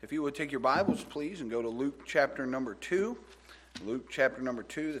If you would take your Bibles, please, and go to Luke chapter number 2. Luke chapter number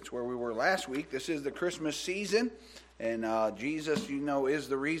 2, that's where we were last week. This is the Christmas season, and Jesus, is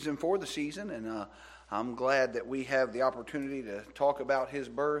the reason for the season. And I'm glad that we have the opportunity to talk about His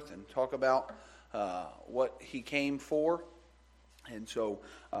birth and talk about what He came for. And so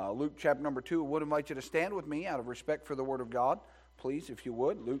Luke chapter number 2, I would invite you to stand with me out of respect for the Word of God. Please, if you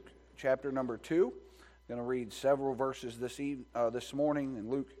would, Luke chapter number 2. I'm going to read several verses this morning in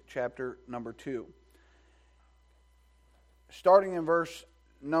Luke chapter number 2. Starting in verse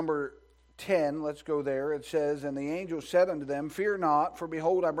number 10, let's go there. It says, "And the angel said unto them, Fear not, for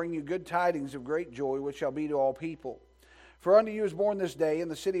behold, I bring you good tidings of great joy, which shall be to all people. For unto you is born this day in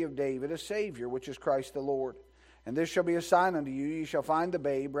the city of David a Savior, which is Christ the Lord. And this shall be a sign unto you, ye shall find the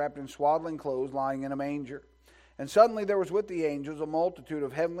babe wrapped in swaddling clothes, lying in a manger. And suddenly there was with the angels a multitude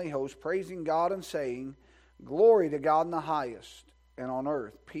of heavenly hosts, praising God and saying, Glory to God in the highest, and on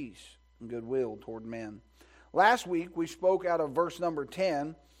earth peace and goodwill toward men." Last week we spoke out of verse number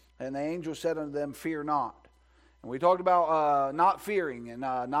 10, and the angel said unto them, Fear not. And we talked about not fearing and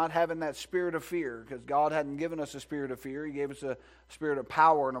not having that spirit of fear, because God hadn't given us a spirit of fear. He gave us a spirit of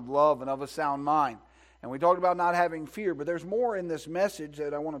power and of love and of a sound mind. And we talked about not having fear, but there's more in this message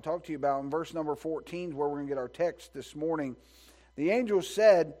that I want to talk to you about. In verse number 14 is where we're going to get our text this morning. The angel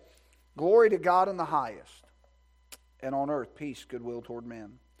said, Glory to God in the highest, and on earth peace, goodwill toward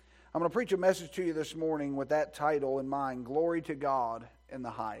men. I'm going to preach a message to you this morning with that title in mind, Glory to God in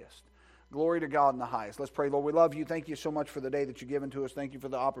the highest. Glory to God in the highest. Let's pray. Lord, we love you. Thank you so much for the day that you've given to us. Thank you for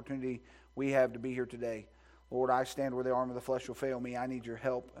the opportunity we have to be here today. Lord, I stand where the arm of the flesh will fail me. I need your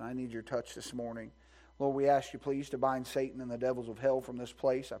help, and I need your touch this morning. Lord, we ask you, please, to bind Satan and the devils of hell from this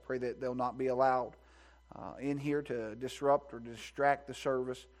place. I pray that they'll not be allowed in here to disrupt or distract the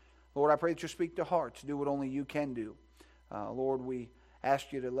service. Lord, I pray that you speak to hearts. Do what only you can do. Lord, we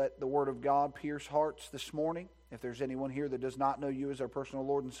ask you to let the Word of God pierce hearts this morning. If there's anyone here that does not know you as our personal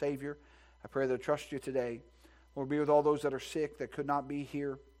Lord and Savior, I pray they'll trust you today. Lord, be with all those that are sick that could not be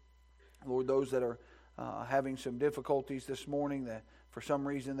here. Lord, those that are having some difficulties this morning that for some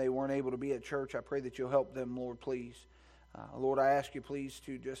reason they weren't able to be at church, I pray that you'll help them, Lord, please. Lord, I ask you, please,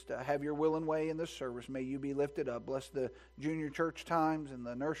 to just have your will and way in this service. May you be lifted up. Bless the junior church times and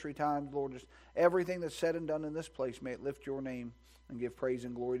the nursery times. Lord, just everything that's said and done in this place, may it lift your name and give praise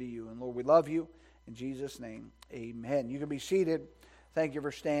and glory to you. And Lord, we love you. In Jesus' name, amen. You can be seated. Thank you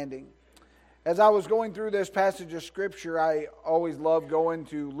for standing. As I was going through this passage of Scripture, I always love going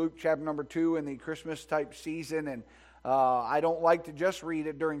to Luke chapter number 2 in the Christmas type season. And I don't like to just read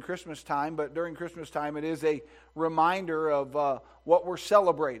it during Christmas time, but during Christmas time it is a reminder of what we're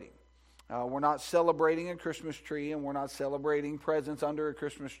celebrating. We're not celebrating a Christmas tree, and we're not celebrating presents under a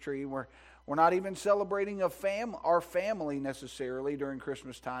Christmas tree. We're not even celebrating our family necessarily during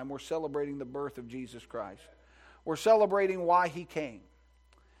Christmas time. We're celebrating the birth of Jesus Christ. We're celebrating why He came.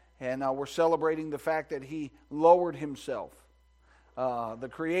 And we're celebrating the fact that He lowered Himself. The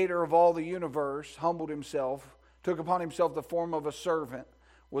Creator of all the universe humbled Himself, took upon Himself the form of a servant,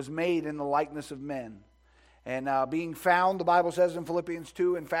 was made in the likeness of men. And being found, the Bible says in Philippians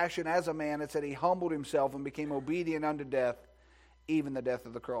 2, in fashion as a man, it said He humbled Himself and became obedient unto death, even the death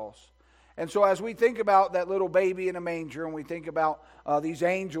of the cross. And so as we think about that little baby in a manger, and we think about these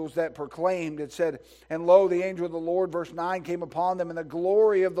angels that proclaimed, it said, And lo, the angel of the Lord, verse 9, came upon them, and the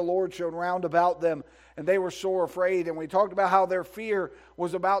glory of the Lord shone round about them, and they were sore afraid. And we talked about how their fear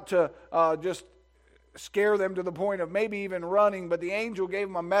was about to just scare them to the point of maybe even running, but the angel gave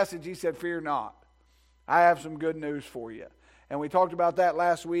them a message. He said, Fear not. I have some good news for you. And we talked about that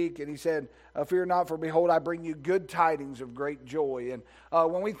last week, and he said, Fear not, for behold, I bring you good tidings of great joy. And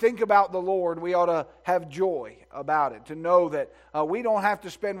when we think about the Lord, we ought to have joy about it, to know that we don't have to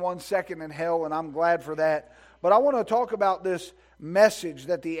spend 1 second in hell, and I'm glad for that. But I want to talk about this message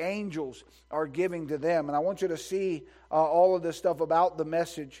that the angels are giving to them, and I want you to see all of this stuff about the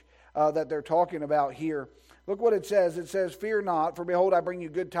message that they're talking about here. Look what it says. It says, Fear not, for behold, I bring you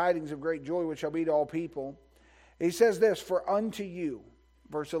good tidings of great joy, which shall be to all people. He says this, For unto you,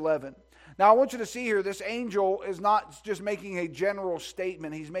 verse 11. Now I want you to see here, this angel is not just making a general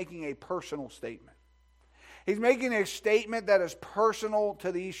statement. He's making a personal statement. He's making a statement that is personal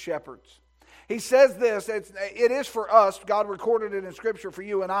to these shepherds. He says this, it is for us, God recorded it in Scripture for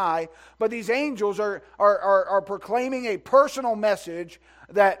you and I, but these angels are proclaiming a personal message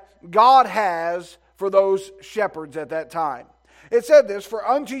that God has for those shepherds at that time. It said this, For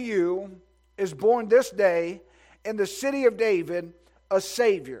unto you is born this day in the city of David a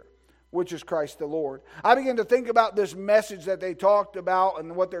Savior, which is Christ the Lord. I began to think about this message that they talked about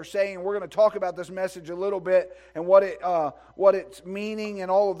and what they're saying. We're going to talk about this message a little bit and what its meaning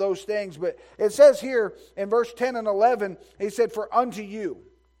and all of those things. But it says here in verse 10 and 11, he said, "For unto you,"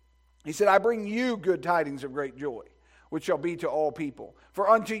 he said, "I bring you good tidings of great joy, which shall be to all people. For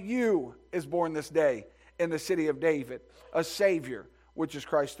unto you is born this day in the city of David a Savior, which is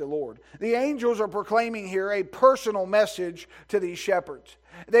Christ the Lord." The angels are proclaiming here a personal message to these shepherds.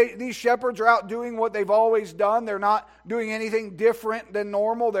 These shepherds are out doing what they've always done. They're not doing anything different than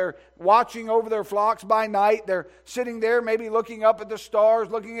normal. They're watching over their flocks by night. They're sitting there maybe looking up at the stars,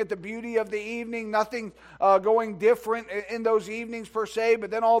 looking at the beauty of the evening. Nothing going different in those evenings per se.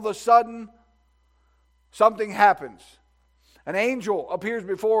 But then all of a sudden, something happens. An angel appears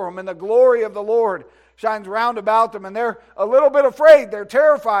before them, and the glory of the Lord shines round about them, and they're a little bit afraid. They're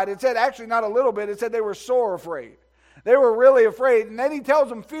terrified. It said, actually not a little bit, it said they were sore afraid. They were really afraid. And then he tells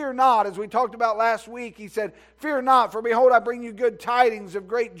them, "Fear not," as we talked about last week. He said, "Fear not, for behold, I bring you good tidings of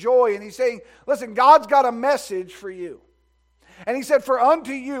great joy." And he's saying, listen, God's got a message for you. And he said, "For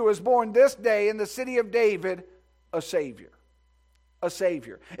unto you is born this day in the city of David a Savior." A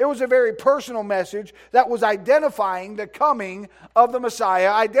Savior. It was a very personal message that was identifying the coming of the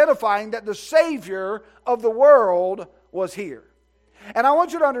Messiah, identifying that the Savior of the world was here. And I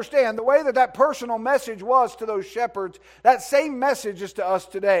want you to understand the way that personal message was to those shepherds, that same message is to us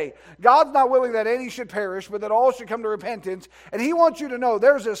today. God's not willing that any should perish, but that all should come to repentance. And He wants you to know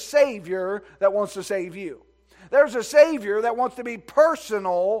there's a Savior that wants to save you. There's a Savior that wants to be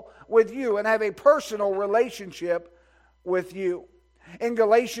personal with you and have a personal relationship with you. In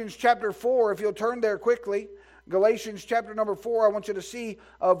Galatians chapter 4, if you'll turn there quickly, Galatians chapter number 4, I want you to see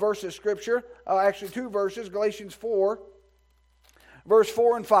a verse of Scripture, actually two verses, Galatians 4, verse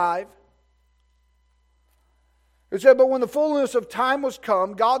 4 and 5. It said, "But when the fullness of time was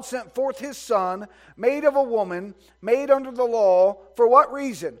come, God sent forth His Son, made of a woman, made under the law." For what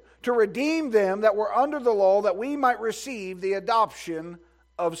reason? "To redeem them that were under the law, that we might receive the adoption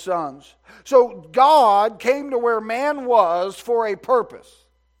of sons." So God came to where man was for a purpose,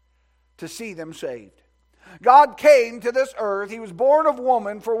 to see them saved. God came to this earth. He was born of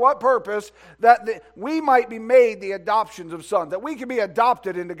woman for what purpose? That we might be made the adoptions of sons, that we can be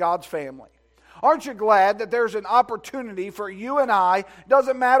adopted into God's family. Aren't you glad that there's an opportunity for you and I,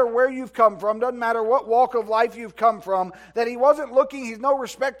 doesn't matter where you've come from, doesn't matter what walk of life you've come from, that He wasn't looking, He's no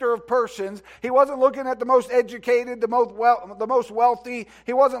respecter of persons. He wasn't looking at the most educated, the most wealthy.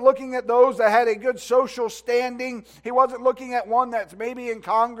 He wasn't looking at those that had a good social standing. He wasn't looking at one that's maybe in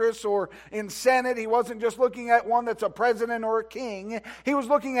Congress or in Senate. He wasn't just looking at one that's a president or a king. He was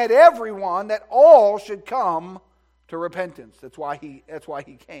looking at everyone, that all should come to repentance. That's why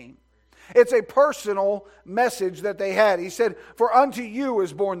he came. It's a personal message that they had. He said, "For unto you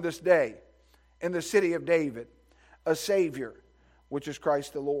is born this day in the city of David a Savior, which is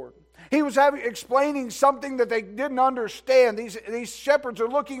Christ the Lord." He was explaining something that they didn't understand. These shepherds are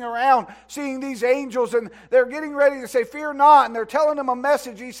looking around, seeing these angels, and they're getting ready to say, "Fear not," and they're telling them a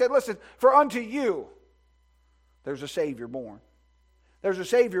message. He said, "Listen, for unto you there's a Savior born." There's a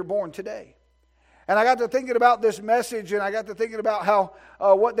Savior born today. And I got to thinking about this message, and I got to thinking about how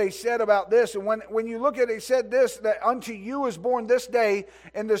what they said about this. And when you look at it, he said this, that unto you is born this day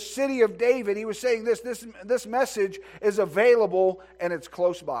in the city of David. He was saying this message is available and it's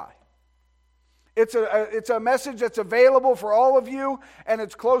close by. It's a message that's available for all of you, and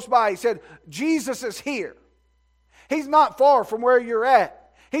it's close by. He said, Jesus is here. He's not far from where you're at.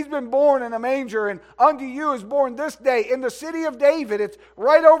 He's been born in a manger, and unto you is born this day in the city of David. It's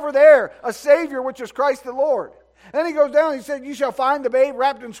right over there, a Savior, which is Christ the Lord. Then he goes down and he said, "You shall find the babe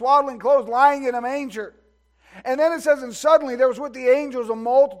wrapped in swaddling clothes, lying in a manger." And then it says, "And suddenly there was with the angels a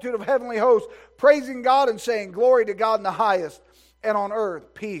multitude of heavenly hosts, praising God and saying, Glory to God in the highest, and on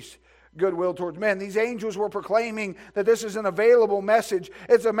earth peace, goodwill towards men." These angels were proclaiming that this is an available message.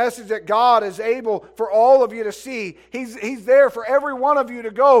 It's a message that God is able for all of you to see. He's there for every one of you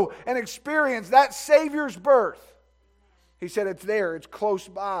to go and experience that Savior's birth. He said it's there. It's close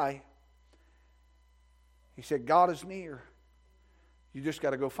by. He said God is near. You just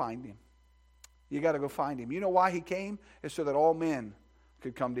got to go find Him. You got to go find Him. You know why He came? It's so that all men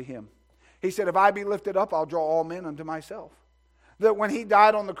could come to Him. He said, "If I be lifted up, I'll draw all men unto myself." That when He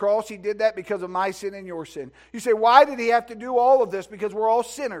died on the cross, He did that because of my sin and your sin. You say, why did He have to do all of this? Because we're all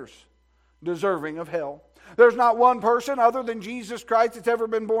sinners, deserving of hell. There's not one person other than Jesus Christ that's ever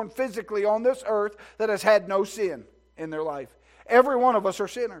been born physically on this earth that has had no sin in their life. Every one of us are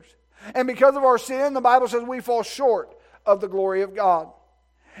sinners. And because of our sin, the Bible says we fall short of the glory of God.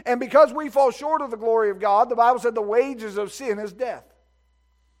 And because we fall short of the glory of God, the Bible said the wages of sin is death.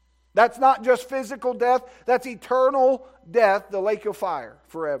 That's not just physical death, that's eternal death, the lake of fire,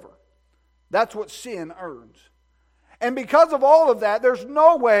 forever. That's what sin earns. And because of all of that, there's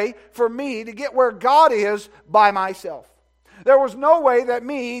no way for me to get where God is by myself. There was no way that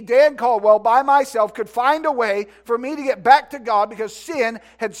me, Dan Caldwell, by myself could find a way for me to get back to God because sin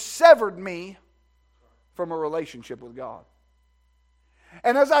had severed me from a relationship with God.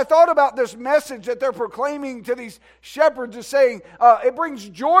 And as I thought about this message that they're proclaiming to these shepherds, is saying, it brings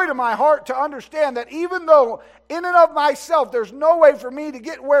joy to my heart to understand that even though in and of myself there's no way for me to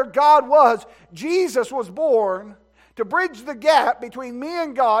get where God was, Jesus was born to bridge the gap between me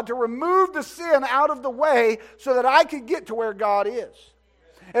and God, to remove the sin out of the way so that I could get to where God is.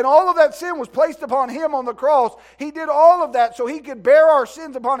 And all of that sin was placed upon Him on the cross. He did all of that so He could bear our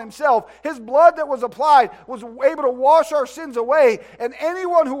sins upon Himself. His blood that was applied was able to wash our sins away. And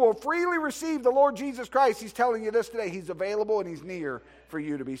anyone who will freely receive the Lord Jesus Christ, He's telling you this today, He's available and He's near for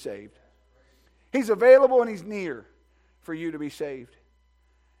you to be saved. He's available and He's near for you to be saved.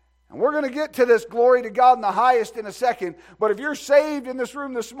 And we're going to get to this glory to God in the highest in a second. But if you're saved in this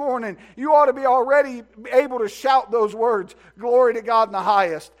room this morning, you ought to be already able to shout those words, glory to God in the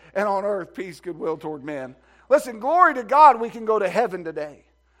highest, and on earth peace, goodwill toward men. Listen, glory to God, we can go to heaven today.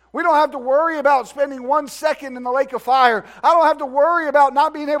 We don't have to worry about spending 1 second in the lake of fire. I don't have to worry about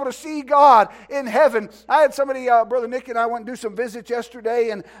not being able to see God in heaven. I had somebody, Brother Nick and I went and do some visits yesterday,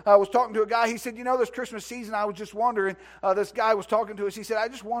 and I was talking to a guy. He said, this Christmas season, I was just wondering, this guy was talking to us. He said, I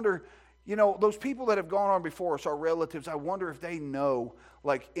just wonder, those people that have gone on before us, our relatives, I wonder if they know,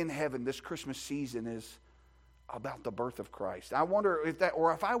 like in heaven, this Christmas season is about the birth of Christ. I wonder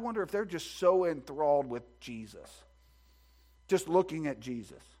if they're just so enthralled with Jesus, just looking at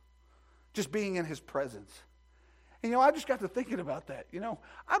Jesus. Just being in His presence. And I just got to thinking about that.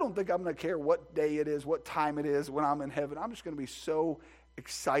 I don't think I'm going to care what day it is, what time it is when I'm in heaven. I'm just going to be so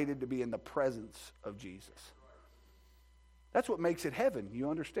excited to be in the presence of Jesus. That's what makes it heaven, you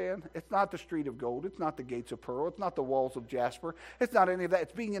understand? It's not the street of gold. It's not the gates of pearl. It's not the walls of jasper. It's not any of that.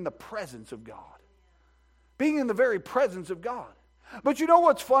 It's being in the presence of God. Being in the very presence of God. But you know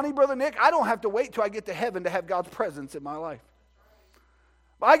what's funny, Brother Nick? I don't have to wait till I get to heaven to have God's presence in my life.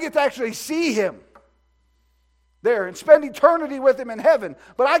 I get to actually see Him there and spend eternity with Him in heaven.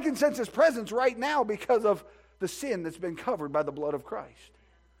 But I can sense His presence right now because of the sin that's been covered by the blood of Christ.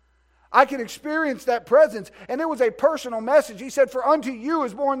 I can experience that presence. And it was a personal message. He said, for unto you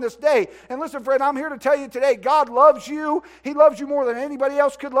is born this day. And listen, friend, I'm here to tell you today, God loves you. He loves you more than anybody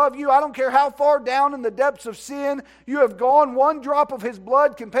else could love you. I don't care how far down in the depths of sin you have gone. One drop of His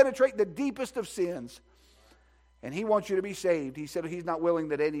blood can penetrate the deepest of sins. And He wants you to be saved. He said He's not willing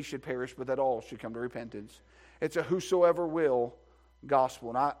that any should perish, but that all should come to repentance. It's a whosoever will gospel.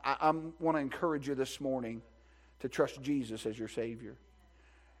 And I want to encourage you this morning to trust Jesus as your Savior.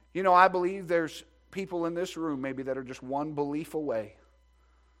 I believe there's people in this room maybe that are just one belief away.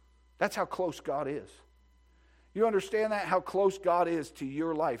 That's how close God is. You understand that? How close God is to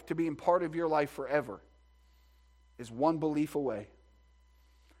your life, to being part of your life forever, is one belief away.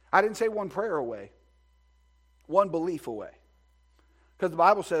 I didn't say one prayer away. One belief away. Because the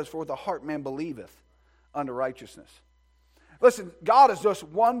Bible says, for with the heart man believeth unto righteousness. Listen, God is just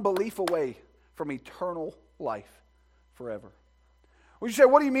one belief away from eternal life forever. Well, you say,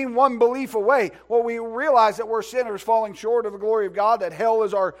 what do you mean one belief away? Well, we realize that we're sinners falling short of the glory of God, that hell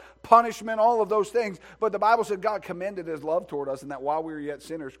is our punishment, all of those things. But the Bible said God commended His love toward us, and that while we were yet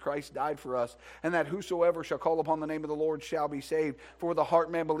sinners, Christ died for us. And that whosoever shall call upon the name of the Lord shall be saved. For with the heart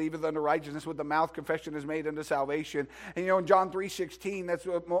man believeth unto righteousness, with the mouth confession is made unto salvation. And in John 3:16, that's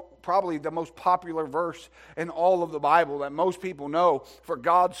probably the most popular verse in all of the Bible that most people know. For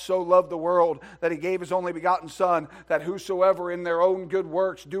God so loved the world that He gave His only begotten Son, that whosoever in their own good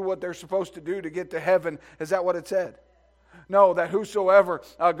works do what they're supposed to do to get to heaven. Is that what it said? No, that whosoever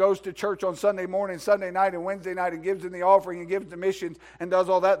goes to church on Sunday morning, Sunday night, and Wednesday night and gives in the offering and gives the missions and does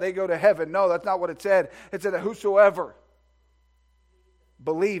all that, they go to heaven. No, that's not what it said. It said that whosoever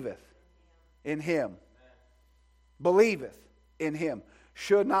believeth in Him, believeth in Him,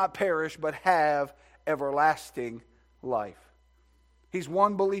 should not perish but have everlasting life. He's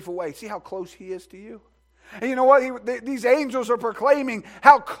one belief away. See how close He is to you? And you know what? These angels are proclaiming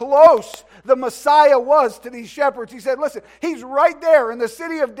how close the Messiah was to these shepherds. He said, listen, He's right there in the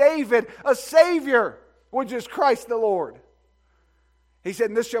city of David, a Savior, which is Christ the Lord. He said,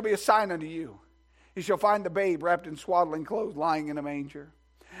 and this shall be a sign unto you. You shall find the babe wrapped in swaddling clothes, lying in a manger.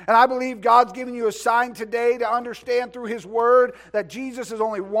 And I believe God's giving you a sign today to understand through His Word that Jesus is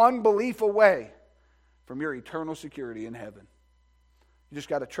only one belief away from your eternal security in heaven. You just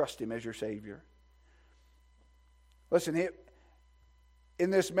got to trust Him as your Savior. Listen, in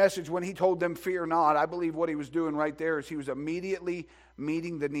this message, when he told them, fear not, I believe what he was doing right there is he was immediately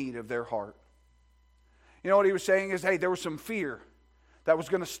meeting the need of their heart. You know what he was saying is, hey, there was some fear that was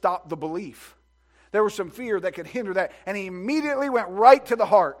going to stop the belief. There was some fear that could hinder that. And he immediately went right to the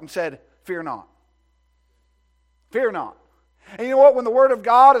heart and said, fear not. Fear not. And you know what? When the Word of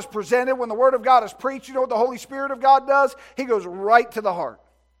God is presented, when the Word of God is preached, you know what the Holy Spirit of God does? He goes right to the heart.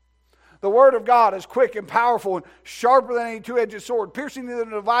 The Word of God is quick and powerful and sharper than any two-edged sword, piercing to the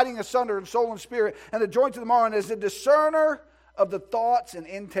dividing asunder of soul and spirit and the joints of the marrow, and is a discerner of the thoughts and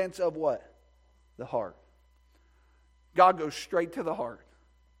intents of what? The heart. God goes straight to the heart.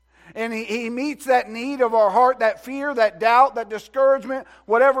 And he meets that need of our heart, that fear, that doubt, that discouragement,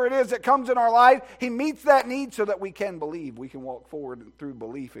 whatever it is that comes in our life. He meets that need so that we can believe. We can walk forward through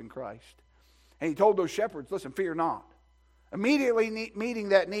belief in Christ. And he told those shepherds, listen, fear not. Immediately meeting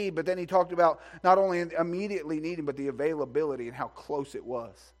that need, but then he talked about not only immediately needing, but the availability and how close it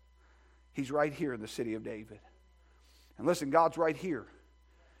was. He's right here in the city of David. And listen, God's right here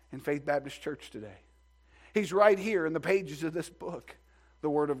in Faith Baptist Church today. He's right here in the pages of this book, the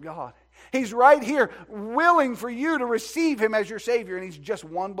Word of God. He's right here willing for you to receive Him as your Savior, and He's just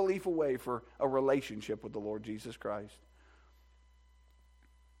one belief away for a relationship with the Lord Jesus Christ.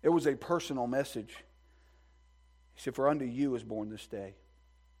 It was a personal message. He said, for unto you is born this day.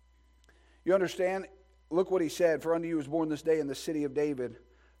 You understand? Look what he said. For unto you is born this day in the city of David.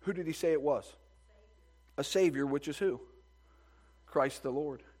 Who did he say it was? A Savior, which is who? Christ the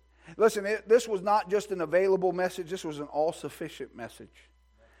Lord. Listen, this was not just an available message. This was an all-sufficient message.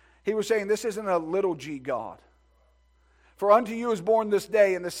 He was saying this isn't a little g God. For unto you is born this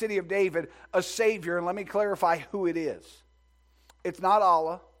day in the city of David a Savior. And let me clarify who it is. It's not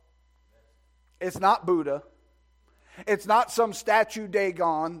Allah. It's not Buddha. It's not some statue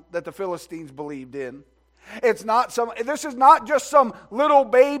Dagon that the Philistines believed in. This is not just some little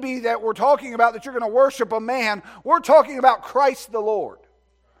baby that we're talking about that you're going to worship a man. We're talking about Christ the Lord.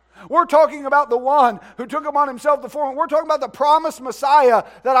 We're talking about the one who took upon himself the form. We're talking about the promised Messiah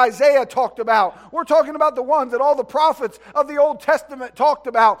that Isaiah talked about. We're talking about the one that all the prophets of the Old Testament talked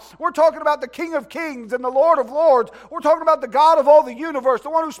about. We're talking about the King of Kings and the Lord of Lords. We're talking about the God of all the universe, the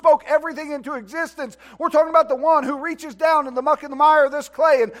one who spoke everything into existence. We're talking about the one who reaches down in the muck and the mire of this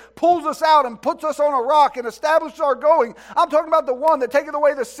clay and pulls us out and puts us on a rock and establishes our going. I'm talking about the one that taketh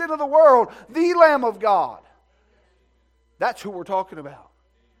away the sin of the world, the Lamb of God. That's who we're talking about.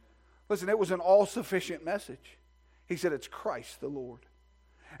 Listen, it was an all-sufficient message. He said it's Christ the Lord.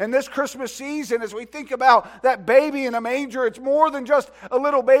 And this Christmas season, as we think about that baby in a manger, it's more than just a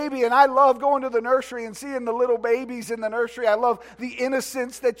little baby. And I love going to the nursery and seeing the little babies in the nursery. I love the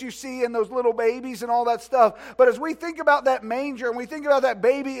innocence that you see in those little babies and all that stuff. But as we think about that manger and we think about that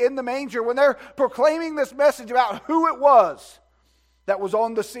baby in the manger, when they're proclaiming this message about who it was that was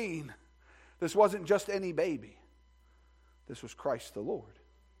on the scene, this wasn't just any baby. This was Christ the Lord.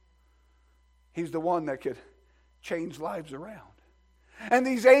 He's the one that could change lives around. And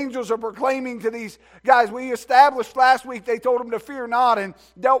these angels are proclaiming to these guys, we established last week, they told them to fear not and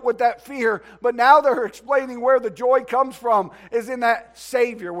dealt with that fear. But now they're explaining where the joy comes from is in that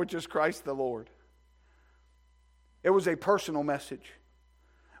Savior, which is Christ the Lord. It was a personal message.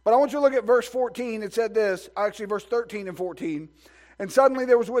 But I want you to look at verse 14. It said this, actually verse 13 and 14. And suddenly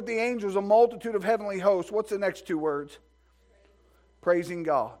there was with the angels a multitude of heavenly hosts. What's the next two words? Praising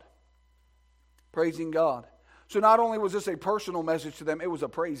God. Praising God. So not only was this a personal message to them, it was a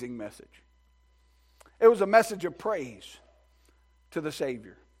praising message. It was a message of praise to the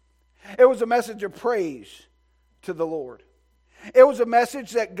Savior. It was a message of praise to the Lord. It was a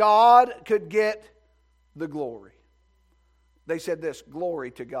message that God could get the glory. They said this,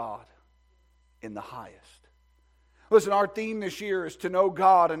 glory to God in the highest. Listen, our theme this year is to know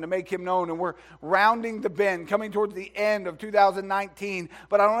God and to make Him known. And we're rounding the bend, coming towards the end of 2019.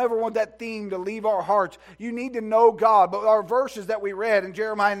 But I don't ever want that theme to leave our hearts. You need to know God. But our verses that we read in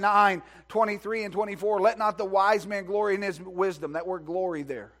Jeremiah 9, 23 and 24, let not the wise man glory in his wisdom. That word glory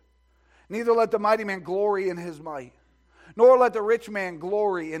there. Neither let the mighty man glory in his might. Nor let the rich man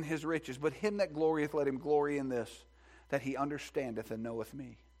glory in his riches. But him that glorieth, let him glory in this, that he understandeth and knoweth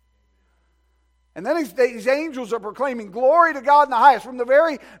me. And then these angels are proclaiming glory to God in the highest. From the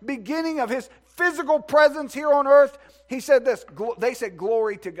very beginning of His physical presence here on earth, He said this, they said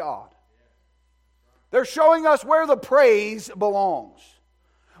glory to God. They're showing us where the praise belongs.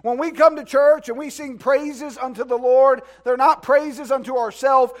 When we come to church and we sing praises unto the Lord, they're not praises unto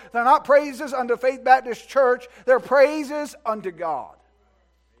ourselves. They're not praises unto Faith Baptist Church. They're praises unto God.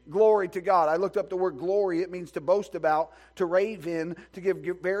 Glory to God. I looked up the word glory. It means to boast about, to rave in, to give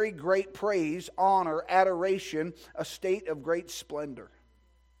very great praise, honor, adoration, a state of great splendor.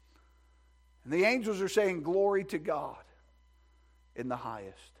 And the angels are saying, glory to God in the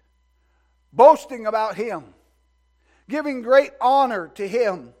highest. Boasting about Him. Giving great honor to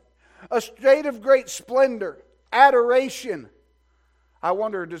Him. A state of great splendor. Adoration. I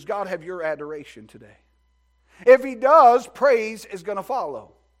wonder, does God have your adoration today? If He does, praise is going to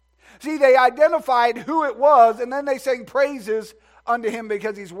follow. See, they identified who it was, and then they sang praises unto Him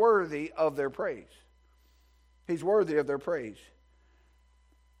because He's worthy of their praise. He's worthy of their praise.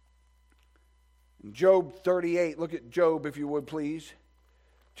 Job 38, look at Job if you would please.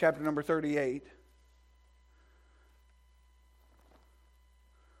 Chapter number 38.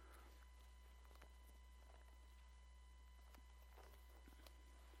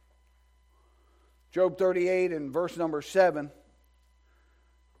 Job 38 and verse number 7.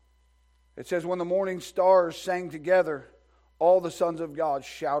 It says, when the morning stars sang together, all the sons of God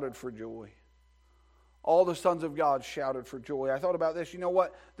shouted for joy. All the sons of God shouted for joy. I thought about this. You know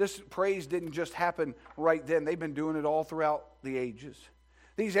what? This praise didn't just happen right then. They've been doing it all throughout the ages.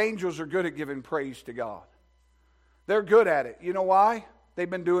 These angels are good at giving praise to God. They're good at it. You know why? They've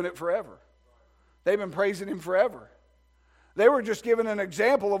been doing it forever. They've been praising Him forever. They were just giving an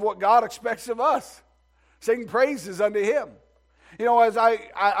example of what God expects of us. Sing praises unto Him. You know, as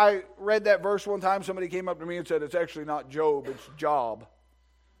I read that verse one time, somebody came up to me and said, it's actually not Job, it's Job.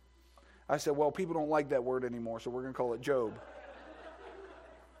 I said, well, people don't like that word anymore, so we're going to call it Job.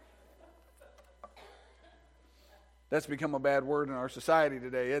 That's become a bad word in our society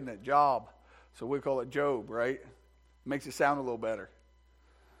today, isn't it? Job. So we call it Job, right? Makes it sound a little better.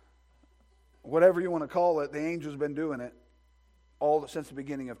 Whatever you want to call it, the angel's been doing it since the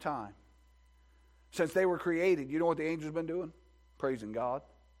beginning of time. Since they were created, you know what the angels been doing? Praising God.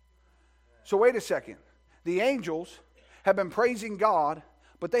 So wait a second. The angels have been praising God,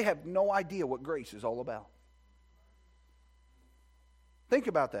 but they have no idea what grace is all about. Think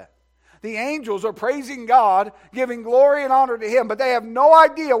about that. The angels are praising God, giving glory and honor to Him, but they have no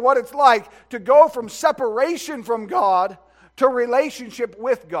idea what it's like to go from separation from God to relationship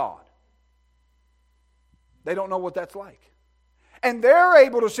with God. They don't know what that's like. And they're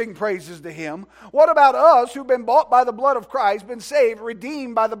able to sing praises to Him. What about us who've been bought by the blood of Christ, been saved,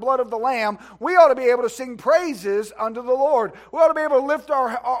 redeemed by the blood of the Lamb? We ought to be able to sing praises unto the Lord. We ought to be able to lift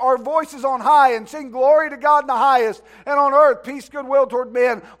our voices on high and sing glory to God in the highest, and on earth peace, goodwill toward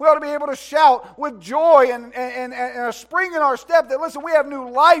men. We ought to be able to shout with joy and a spring in our step that, listen, we have new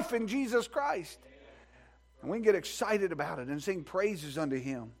life in Jesus Christ. And we can get excited about it and sing praises unto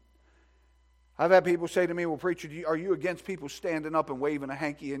Him. I've had people say to me, well, preacher, are you against people standing up and waving a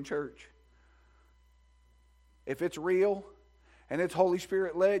hanky in church? If it's real and it's Holy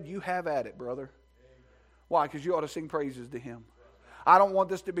Spirit led, you have at it, brother. Why? Because you ought to sing praises to Him. I don't want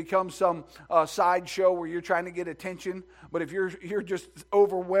this to become some sideshow where you're trying to get attention. But if you're just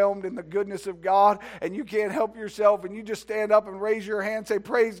overwhelmed in the goodness of God and you can't help yourself and you just stand up and raise your hand, say,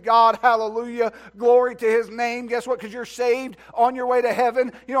 praise God, hallelujah, glory to His name. Guess what? Because you're saved on your way to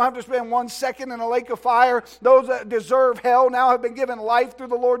heaven. You don't have to spend 1 second in a lake of fire. Those that deserve hell now have been given life through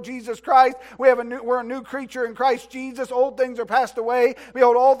the Lord Jesus Christ. We're a new creature in Christ Jesus. Old things are passed away.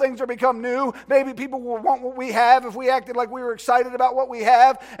 Behold, all things are become new. Maybe people will want what we have if we acted like we were excited about what we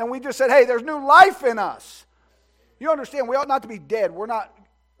have and we just said, hey, there's new life in us. You understand, we ought not to be dead. We're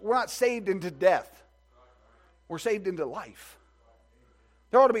not saved into death. We're saved into life.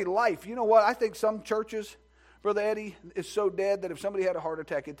 There ought to be life. You know what? I think some churches, Brother Eddie, is so dead that if somebody had a heart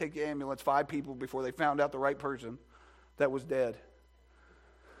attack, it'd take the ambulance 5 people before they found out the right person that was dead.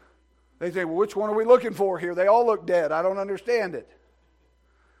 They say, well, which one are we looking for here? They all look dead. I don't understand it.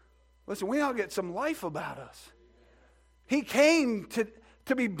 Listen, we ought to get some life about us. He came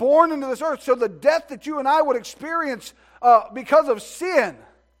to be born into this earth so the death that you and I would experience because of sin,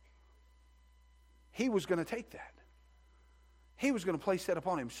 He was going to take that. He was going to place that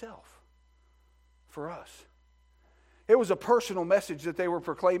upon Himself for us. It was a personal message that they were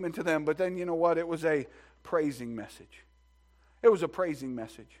proclaiming to them, but then you know what? It was a praising message. It was a praising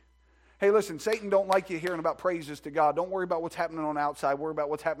message. Hey, listen, Satan don't like you hearing about praises to God. Don't worry about what's happening on the outside. Worry about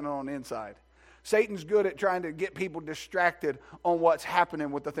what's happening on the inside. Satan's good at trying to get people distracted on what's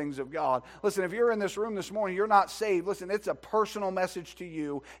happening with the things of God. Listen, if you're in this room this morning, you're not saved. Listen, it's a personal message to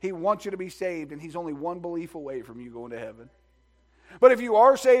you. He wants you to be saved, and He's only one belief away from you going to heaven. But if you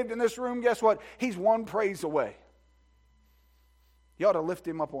are saved in this room, guess what? He's one praise away. You ought to lift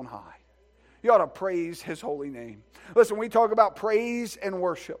Him up on high. You ought to praise His holy name. Listen, we talk about praise and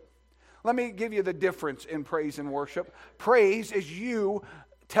worship. Let me give you the difference in praise and worship. Praise is you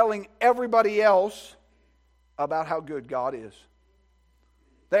telling everybody else about how good God is.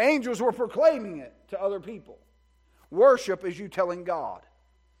 The angels were proclaiming it to other people. Worship is you telling God.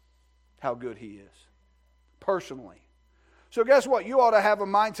 how good He is. Personally. So guess what? You ought to have a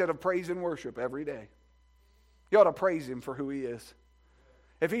mindset of praise and worship every day. You ought to praise Him for who He is.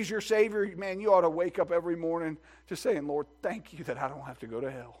 If He's your Savior, man, you ought to wake up every morning just saying, Lord, thank you that I don't have to go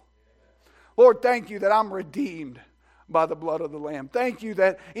to hell. Lord, thank you that I'm redeemed by the blood of the Lamb. Thank you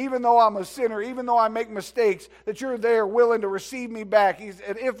that even though I'm a sinner, even though I make mistakes, that you're there willing to receive me back.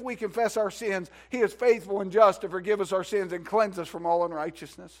 And if we confess our sins, He is faithful and just to forgive us our sins and cleanse us from all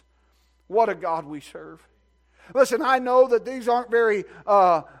unrighteousness. What a God we serve. Listen, I know that these aren't very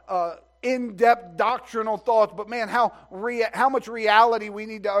in-depth doctrinal thoughts, but man, how much reality we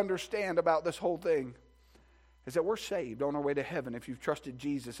need to understand about this whole thing is that we're saved on our way to heaven if you've trusted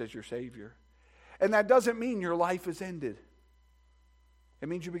Jesus as your Savior. And that doesn't mean your life is ended. It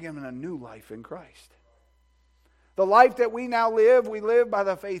means you're beginning a new life in Christ. The life that we now live, we live by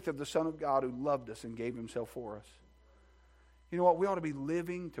the faith of the Son of God who loved us and gave Himself for us. You know what? We ought to be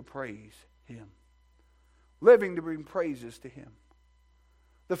living to praise Him. Living to bring praises to Him.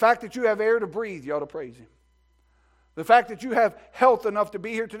 The fact that you have air to breathe, you ought to praise Him. The fact that you have health enough to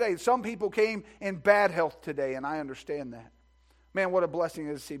be here today. Some people came in bad health today, and I understand that. Man, what a blessing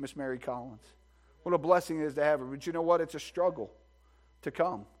it is to see Miss Mary Collins. What a blessing it is to have her. But you know what? It's a struggle to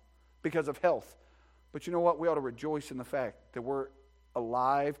come because of health. But you know what? We ought to rejoice in the fact that we're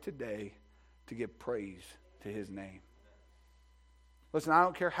alive today to give praise to His name. Listen, I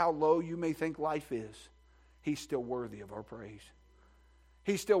don't care how low you may think life is. He's still worthy of our praise.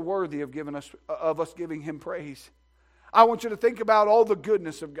 He's still worthy of us giving Him praise. I want you to think about all the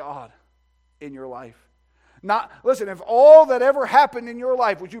goodness of God in your life. Listen, if all that ever happened in your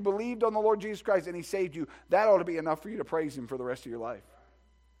life was you believed on the Lord Jesus Christ and He saved you, that ought to be enough for you to praise Him for the rest of your life.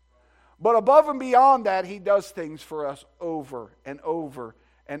 But above and beyond that, He does things for us over and over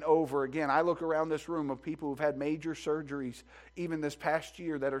and over again. I look around this room of people who've had major surgeries even this past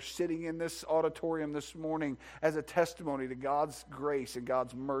year that are sitting in this auditorium this morning as a testimony to God's grace and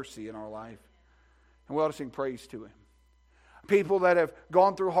God's mercy in our life. And we ought to sing praise to Him. People that have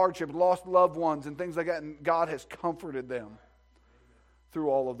gone through hardship, lost loved ones and things like that, and God has comforted them through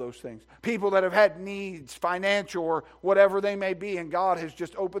all of those things. People that have had needs, financial or whatever they may be, and God has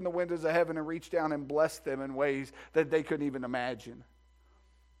just opened the windows of heaven and reached down and blessed them in ways that they couldn't even imagine.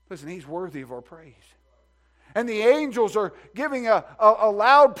 Listen, He's worthy of our praise. And the angels are giving a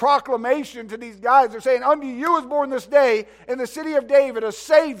loud proclamation to these guys. They're saying, unto you is born this day in the city of David a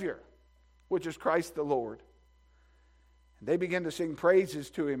Savior, which is Christ the Lord. They begin to sing praises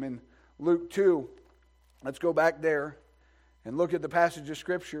to Him in Luke 2. Let's go back there and look at the passage of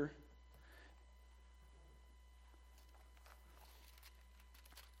Scripture.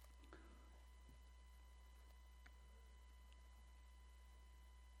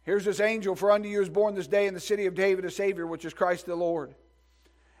 Here's this angel, for unto you is born this day in the city of David a Savior, which is Christ the Lord.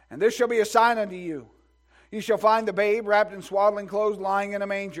 And this shall be a sign unto you. You shall find the babe wrapped in swaddling clothes, lying in a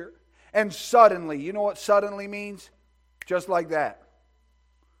manger. And suddenly, you know what suddenly means? Just like that,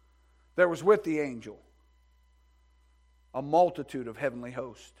 there was with the angel a multitude of heavenly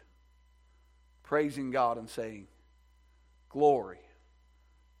hosts, praising God and saying, glory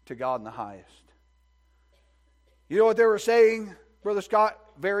to God in the highest. You know what they were saying, Brother Scott?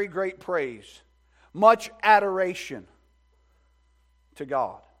 Very great praise, much adoration to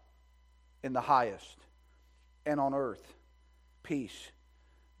God in the highest, and on earth, peace,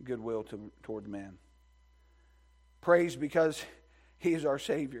 goodwill toward men. Praise because He is our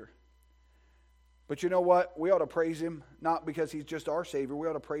Savior. But you know what? We ought to praise Him not because He's just our Savior. We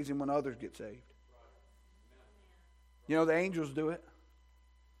ought to praise Him when others get saved. You know, the angels do it.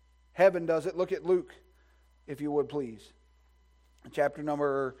 Heaven does it. Look at Luke, if you would please. Chapter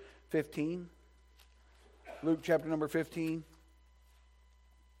number 15. Luke chapter number 15.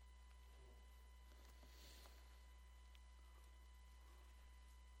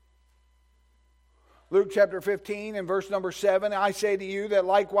 Luke chapter 15 and verse number 7, I say to you that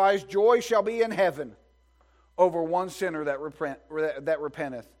likewise joy shall be in heaven over one sinner that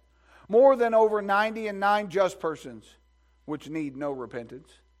repenteth, more than over 99 just persons which need no repentance.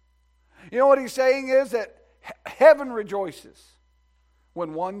 You know what he's saying is that heaven rejoices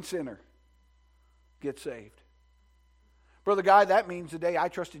when one sinner gets saved. Brother Guy, that means the day I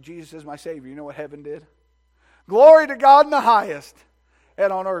trusted Jesus as my Savior, you know what heaven did? Glory to God in the highest,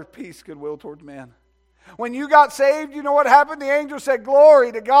 and on earth peace, goodwill toward men. When you got saved, you know what happened? The angel said,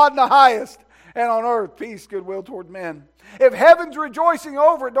 glory to God in the highest, and on earth peace, goodwill toward men. If heaven's rejoicing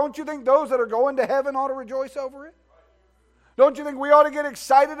over it, don't you think those that are going to heaven ought to rejoice over it? Don't you think we ought to get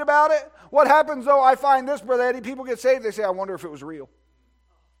excited about it? What happens though, I find this, Brother Eddie, people get saved, they say, I wonder if it was real.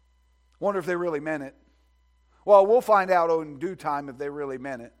 Wonder if they really meant it. Well, we'll find out in due time if they really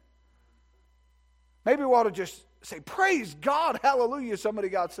meant it. Maybe we ought to just say, praise God, hallelujah, somebody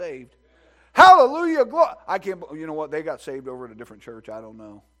got saved. Hallelujah, glory. I can't, you know what, they got saved over at a different church, I don't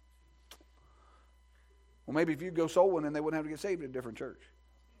know. Well, maybe if you go soul winning, they wouldn't have to get saved at a different church.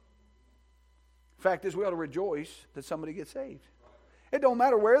 Fact is, we ought to rejoice that somebody gets saved. It don't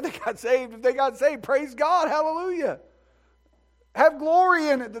matter where they got saved. If they got saved, praise God, hallelujah. Have glory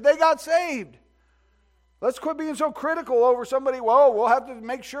in it that they got saved. Let's quit being so critical over somebody. Well, we'll have to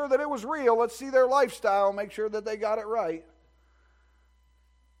make sure that it was real. Let's see their lifestyle, make sure that they got it right.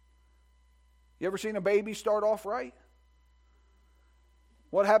 You ever seen a baby start off right?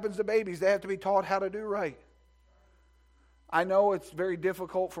 What happens to babies? They have to be taught how to do right. I know it's very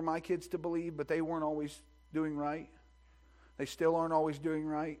difficult for my kids to believe, but they weren't always doing right. They still aren't always doing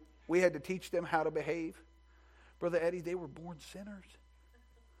right. We had to teach them how to behave. Brother Eddie, they were born sinners.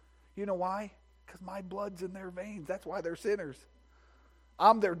 You know why? Because my blood's in their veins. That's why they're sinners.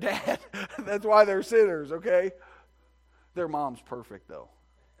 I'm their dad. That's why they're sinners, okay? Their mom's perfect, though.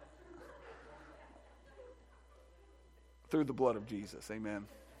 Through the blood of Jesus, amen.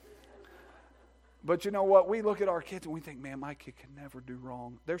 But you know what? We look at our kids and we think, man, my kid can never do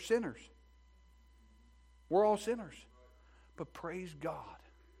wrong. They're sinners. We're all sinners. But praise God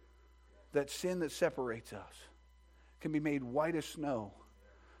that sin that separates us can be made white as snow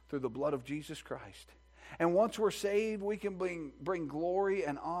through the blood of Jesus Christ. And once we're saved, we can bring glory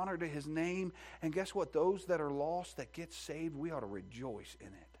and honor to His name. And guess what? Those that are lost, that get saved, we ought to rejoice in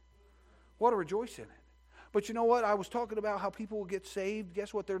it. We ought to rejoice in it. But you know what? I was talking about how people will get saved.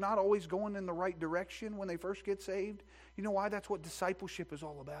 Guess what? They're not always going in the right direction when they first get saved. You know why? That's what discipleship is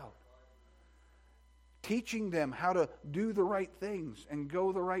all about. Teaching them how to do the right things and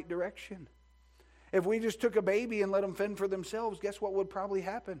go the right direction. If we just took a baby and let them fend for themselves, guess what would probably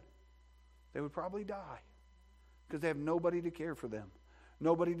happen? They would probably die. Because they have nobody to care for them.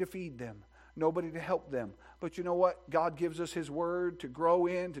 Nobody to feed them. Nobody to help them. But you know what? God gives us His Word to grow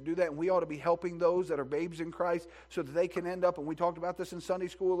in, to do that. And we ought to be helping those that are babes in Christ so that they can end up, and we talked about this in Sunday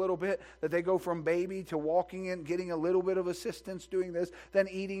school a little bit, that they go from baby to walking in, getting a little bit of assistance doing this, then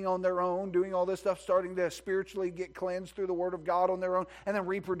eating on their own, doing all this stuff, starting to spiritually get cleansed through the Word of God on their own, and then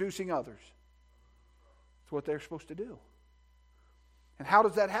reproducing others. That's what they're supposed to do. And how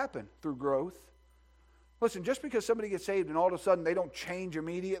does that happen? Through growth. Listen, just because somebody gets saved and all of a sudden they don't change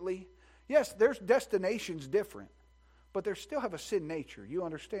immediately, yes, their destination's different, but they still have a sin nature. You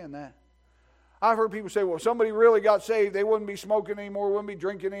understand that? I've heard people say, well, if somebody really got saved, they wouldn't be smoking anymore, wouldn't be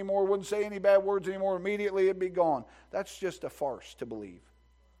drinking anymore, wouldn't say any bad words anymore, immediately it'd be gone. That's just a farce to believe.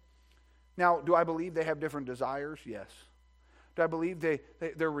 Now, do I believe they have different desires? Yes. Do I believe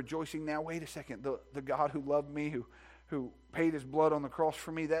they're rejoicing now? Wait a second, the God who loved me, who paid His blood on the cross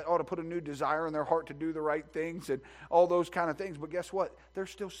for me, that ought to put a new desire in their heart to do the right things and all those kind of things. But guess what? They're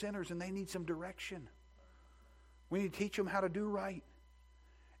still sinners and they need some direction. We need to teach them how to do right.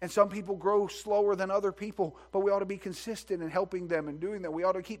 And some people grow slower than other people, but we ought to be consistent in helping them and doing that. We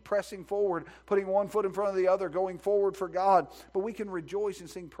ought to keep pressing forward, putting one foot in front of the other, going forward for God. But we can rejoice and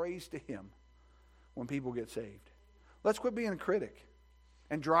sing praise to Him when people get saved. Let's quit being a critic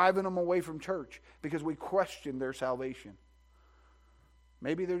and driving them away from church because we question their salvation.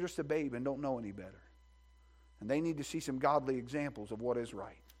 Maybe they're just a babe and don't know any better. And they need to see some godly examples of what is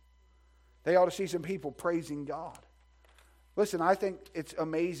right. They ought to see some people praising God. Listen, I think it's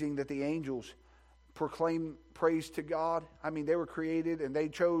amazing that the angels proclaim praise to God. I mean, they were created and they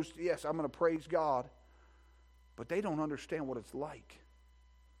chose, yes, I'm going to praise God. But they don't understand what it's like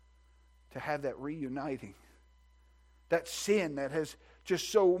to have that reuniting. That sin that has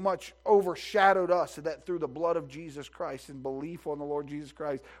just so much overshadowed us, that through the blood of Jesus Christ and belief on the Lord Jesus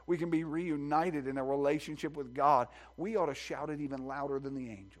Christ, we can be reunited in a relationship with God. We ought to shout it even louder than the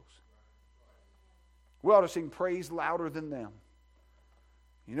angels. We ought to sing praise louder than them.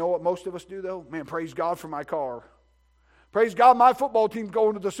 You know what most of us do though? Man, praise God for my car. Praise God my football team's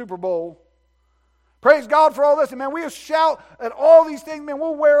going to the Super Bowl. Praise God for all this. And man, we'll shout at all these things. Man,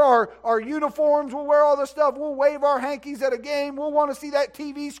 we'll wear our uniforms. We'll wear all this stuff. We'll wave our hankies at a game. We'll want to see that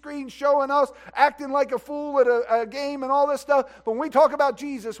TV screen showing us acting like a fool at a game and all this stuff. But when we talk about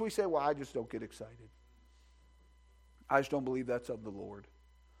Jesus, we say, well, I just don't get excited. I just don't believe that's of the Lord.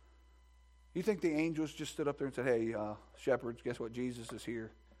 You think the angels just stood up there and said, hey, shepherds, guess what? Jesus is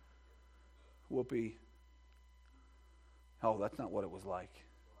here. Whoopee. Oh, that's not what it was like.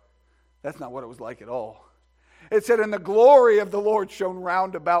 That's not what it was like at all. It said, and the glory of the Lord shone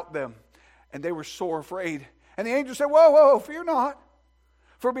round about them, and they were sore afraid. And the angel said, whoa, fear not.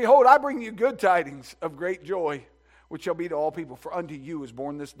 For behold, I bring you good tidings of great joy, which shall be to all people. For unto you is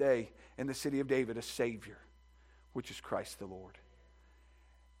born this day in the city of David a Savior, which is Christ the Lord.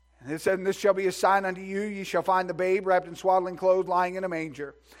 And it said, and this shall be a sign unto you, ye shall find the babe wrapped in swaddling clothes, lying in a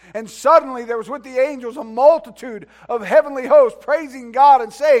manger. And suddenly there was with the angels a multitude of heavenly hosts praising God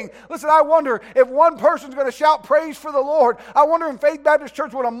and saying, listen, I wonder if one person's going to shout praise for the Lord. I wonder in Faith Baptist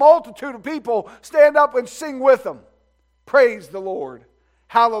Church would a multitude of people stand up and sing with them. Praise the Lord.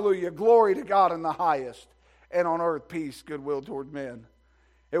 Hallelujah. Glory to God in the highest. And on earth peace, goodwill toward men.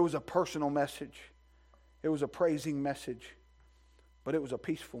 It was a personal message. It was a praising message. But it was a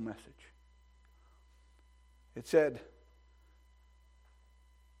peaceful message. It said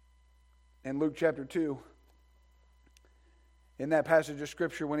in Luke chapter 2, in that passage of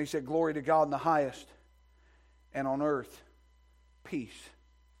Scripture, when he said, glory to God in the highest, and on earth, peace,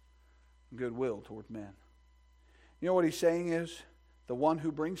 goodwill toward men. You know what he's saying is, the one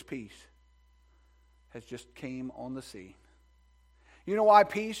who brings peace has just came on the scene. You know why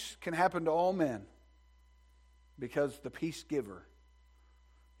peace can happen to all men? Because the peace giver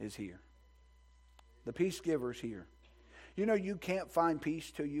is here. The peace giver is here. You know you can't find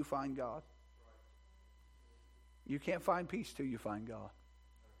peace till you find God. You can't find peace till you find God.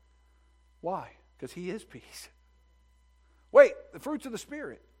 Why? Because He is peace. Wait, the fruits of the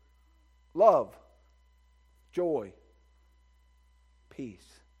Spirit. Love, joy, peace.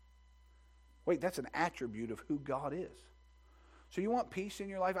 Wait, that's an attribute of who God is. So you want peace in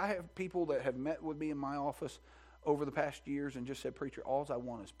your life? I have people that have met with me in my office over the past years and just said, preacher, all I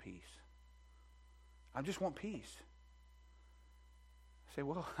want is peace. I just want peace. I say,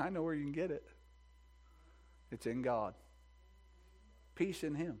 well, I know where you can get it. It's in God. Peace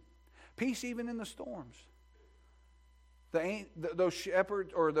in Him. Peace even in the storms. Those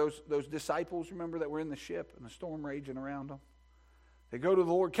shepherds or those disciples, remember, that were in the ship and the storm raging around them? They go to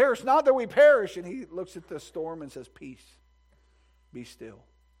the Lord, care us not that we perish. And He looks at the storm and says, peace, be still.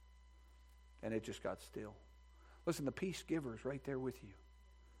 And it just got still. Listen, the peace giver is right there with you.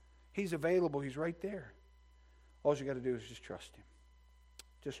 He's available. He's right there. All you got to do is just trust Him.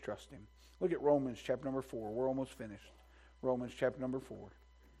 Just trust Him. Look at Romans chapter number 4. We're almost finished. Romans chapter number 4.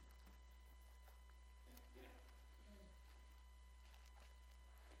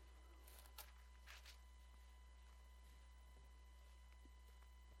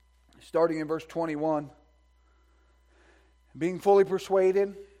 Starting in verse 21. Being fully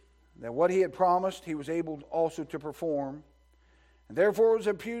persuaded that what He had promised He was able also to perform, and therefore it was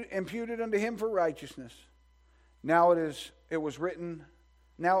imputed unto Him for righteousness. Now it was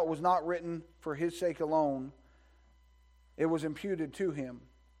not written for His sake alone, it was imputed to Him.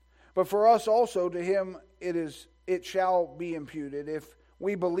 But for us also, to Him it shall be imputed, if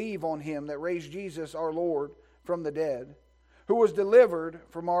we believe on Him that raised Jesus our Lord from the dead, who was delivered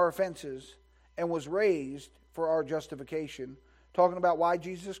from our offenses and was raised for our justification. Talking about why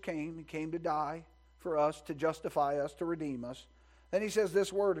Jesus came. He came to die for us, to justify us, to redeem us. Then he says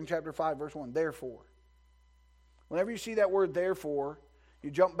this word in chapter 5, verse 1, therefore. Whenever you see that word therefore,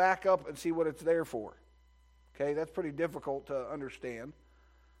 you jump back up and see what it's there for. Okay, that's pretty difficult to understand.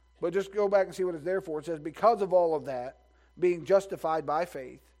 But just go back and see what it's there for. It says, because of all of that, being justified by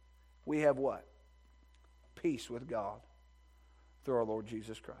faith, we have what? Peace with God through our Lord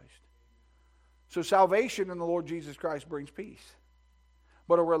Jesus Christ. So salvation in the Lord Jesus Christ brings peace.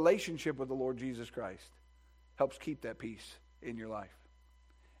 But a relationship with the Lord Jesus Christ helps keep that peace in your life.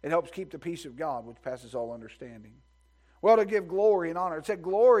 It helps keep the peace of God, which passes all understanding. Well, to give glory and honor. It said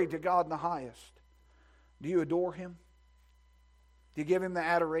glory to God in the highest. Do you adore Him? Do you give Him the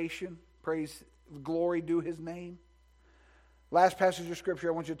adoration? Praise, glory, due His name? Last passage of Scripture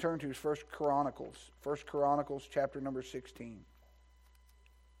I want you to turn to is 1 Chronicles. 1 Chronicles chapter number 16.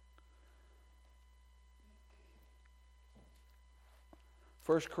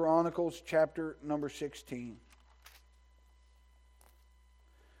 1 Chronicles chapter number 16.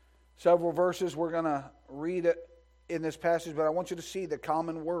 Several verses we're going to read it in this passage, but I want you to see the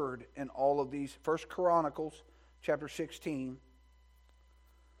common word in all of these. 1 Chronicles chapter 16.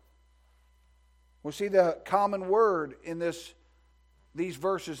 We'll see the common word in these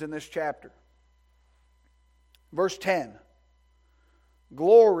verses in this chapter. Verse 10.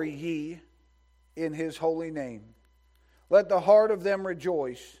 Glory ye in His holy name. Let the heart of them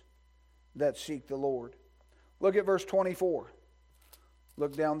rejoice that seek the Lord. Look at verse 24.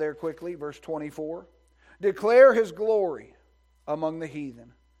 Look down there quickly, verse 24. Declare His glory among the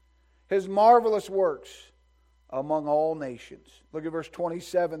heathen, His marvelous works among all nations. Look at verse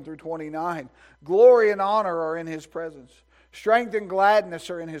 27 through 29. Glory and honor are in His presence. Strength and gladness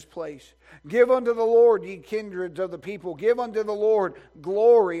are in His place. Give unto the Lord, ye kindreds of the people. Give unto the Lord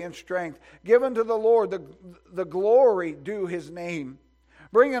glory and strength. Give unto the Lord the glory due His name.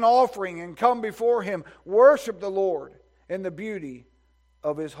 Bring an offering and come before Him. Worship the Lord in the beauty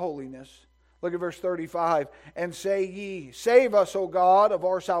of His holiness. Look at verse 35. And say ye, save us, O God, of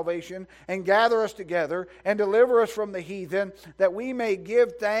our salvation, and gather us together, and deliver us from the heathen, that we may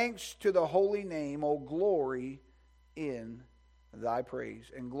give thanks to the holy name, O glory in Thy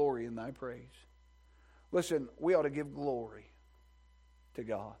praise. And glory in Thy praise. Listen, we ought to give glory to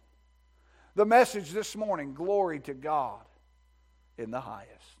God. The message this morning, glory to God in the highest.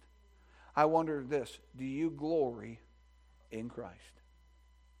 I wonder this, do you glory in Christ?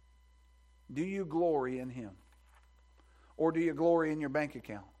 Do you glory in Him? Or do you glory in your bank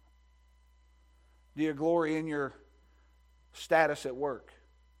account? Do you glory in your status at work?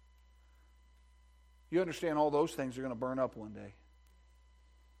 You understand all those things are going to burn up one day.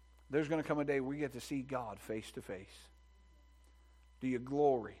 There's going to come a day we get to see God face to face. Do you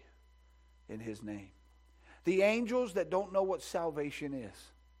glory in His name? The angels that don't know what salvation is,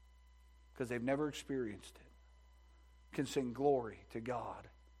 because they've never experienced it, can sing glory to God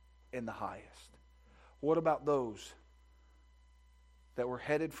in the highest. What about those that were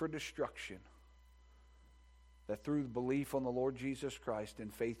headed for destruction, that through belief on the Lord Jesus Christ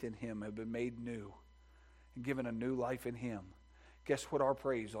and faith in Him have been made new and given a new life in Him? Guess what our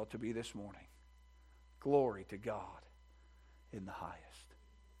praise ought to be this morning? Glory to God in the highest.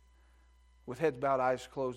 With heads bowed, eyes closed.